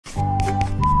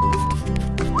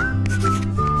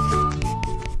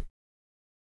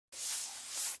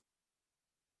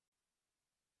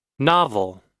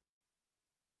novel,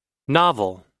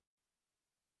 novel,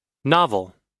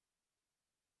 novel.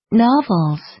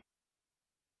 novels,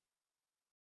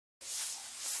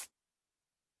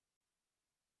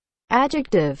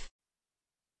 Adjective.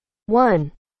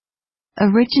 1.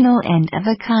 original and of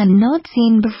a kind not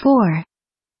seen before,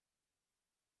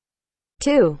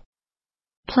 2.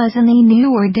 pleasantly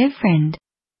new or different,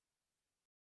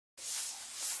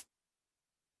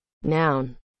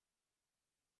 Noun.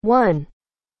 1.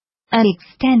 an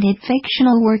extended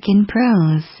fictional work in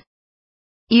prose,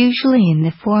 usually in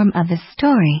the form of a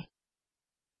story,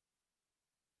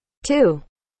 2.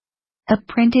 a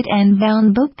printed and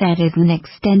bound book that is an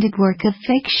extended work of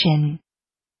fiction.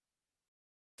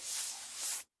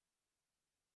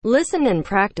 Listen and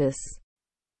practice.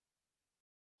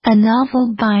 A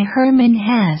novel by Hermann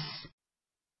Hesse.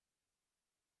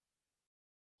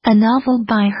 A novel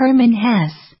by Hermann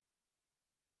Hesse.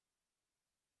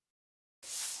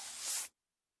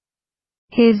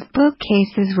 His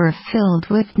bookcases were filled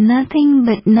with nothing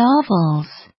but novels.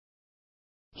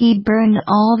 He burned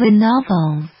all the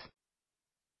novels.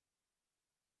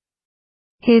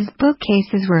 His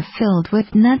bookcases were filled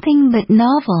with nothing but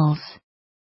novels.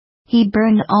 He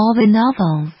burned all the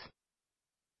novels.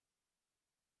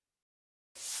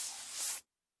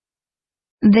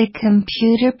 The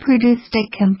computer produced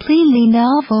a completely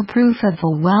novel proof of a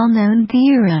well-known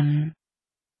theorem.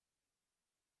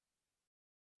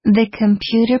 The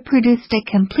computer produced a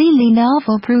completely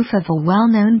novel proof of a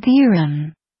well-known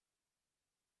theorem.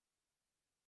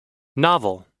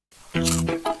 Novel.